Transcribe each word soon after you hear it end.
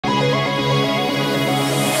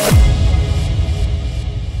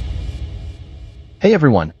Hey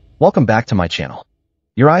everyone, welcome back to my channel.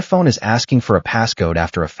 Your iPhone is asking for a passcode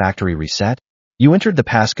after a factory reset. You entered the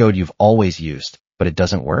passcode you've always used, but it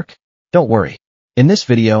doesn't work? Don't worry. In this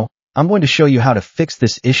video, I'm going to show you how to fix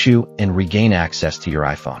this issue and regain access to your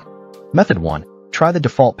iPhone. Method 1. Try the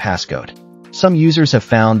default passcode. Some users have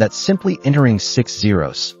found that simply entering 6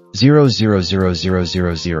 zeros,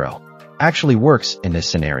 000000, actually works in this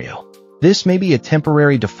scenario. This may be a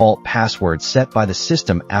temporary default password set by the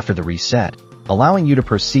system after the reset, allowing you to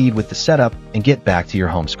proceed with the setup and get back to your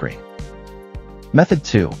home screen. Method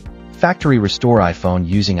 2. Factory restore iPhone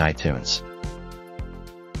using iTunes.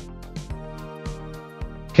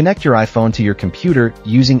 Connect your iPhone to your computer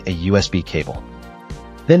using a USB cable.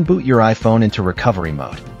 Then boot your iPhone into recovery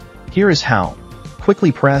mode. Here is how.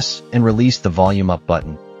 Quickly press and release the volume up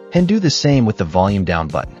button, and do the same with the volume down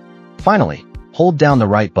button. Finally, hold down the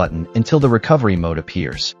right button until the recovery mode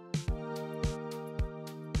appears.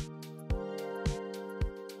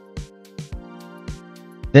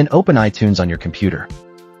 Then open iTunes on your computer.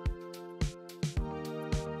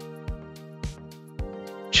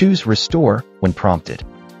 Choose Restore when prompted.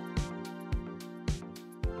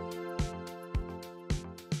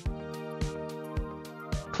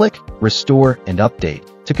 Click Restore and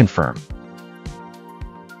Update to confirm.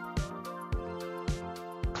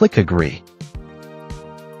 Click Agree.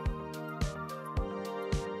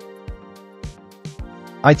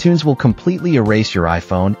 iTunes will completely erase your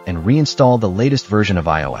iPhone and reinstall the latest version of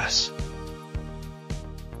iOS.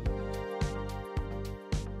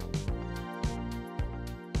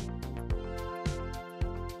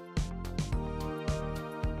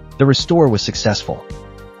 The restore was successful.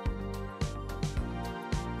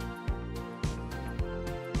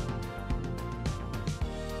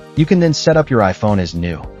 You can then set up your iPhone as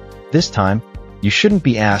new. This time, you shouldn't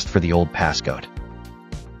be asked for the old passcode.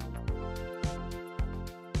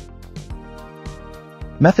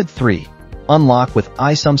 Method 3. Unlock with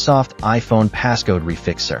iSumsoft iPhone Passcode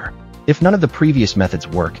Refixer. If none of the previous methods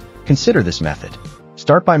work, consider this method.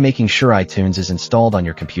 Start by making sure iTunes is installed on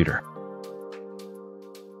your computer.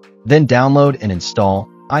 Then download and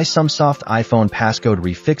install iSumsoft iPhone Passcode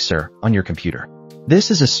Refixer on your computer.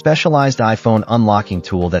 This is a specialized iPhone unlocking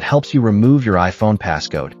tool that helps you remove your iPhone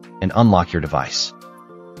passcode and unlock your device.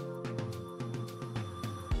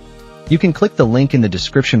 You can click the link in the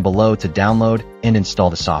description below to download and install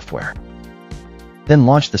the software. Then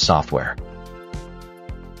launch the software.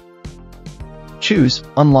 Choose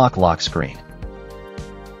Unlock Lock Screen.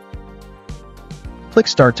 Click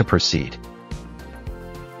Start to proceed.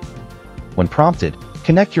 When prompted,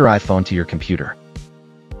 connect your iPhone to your computer.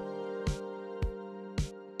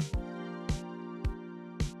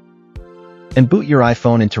 And boot your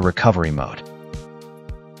iPhone into recovery mode.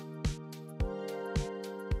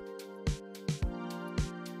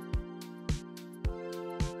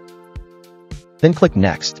 Then click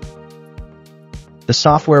Next. The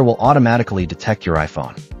software will automatically detect your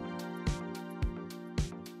iPhone.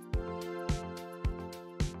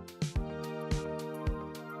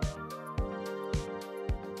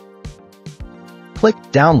 Click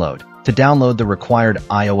Download to download the required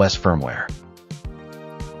iOS firmware.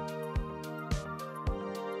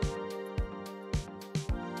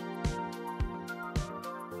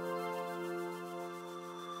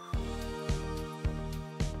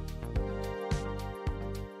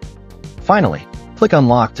 Finally, click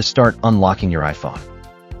Unlock to start unlocking your iPhone.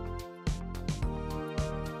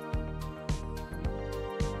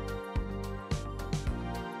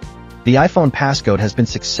 The iPhone passcode has been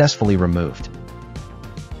successfully removed.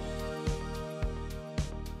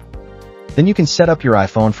 Then you can set up your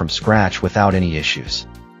iPhone from scratch without any issues.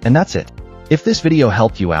 And that's it. If this video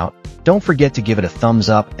helped you out, don't forget to give it a thumbs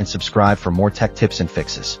up and subscribe for more tech tips and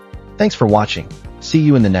fixes. Thanks for watching. See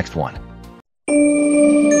you in the next one.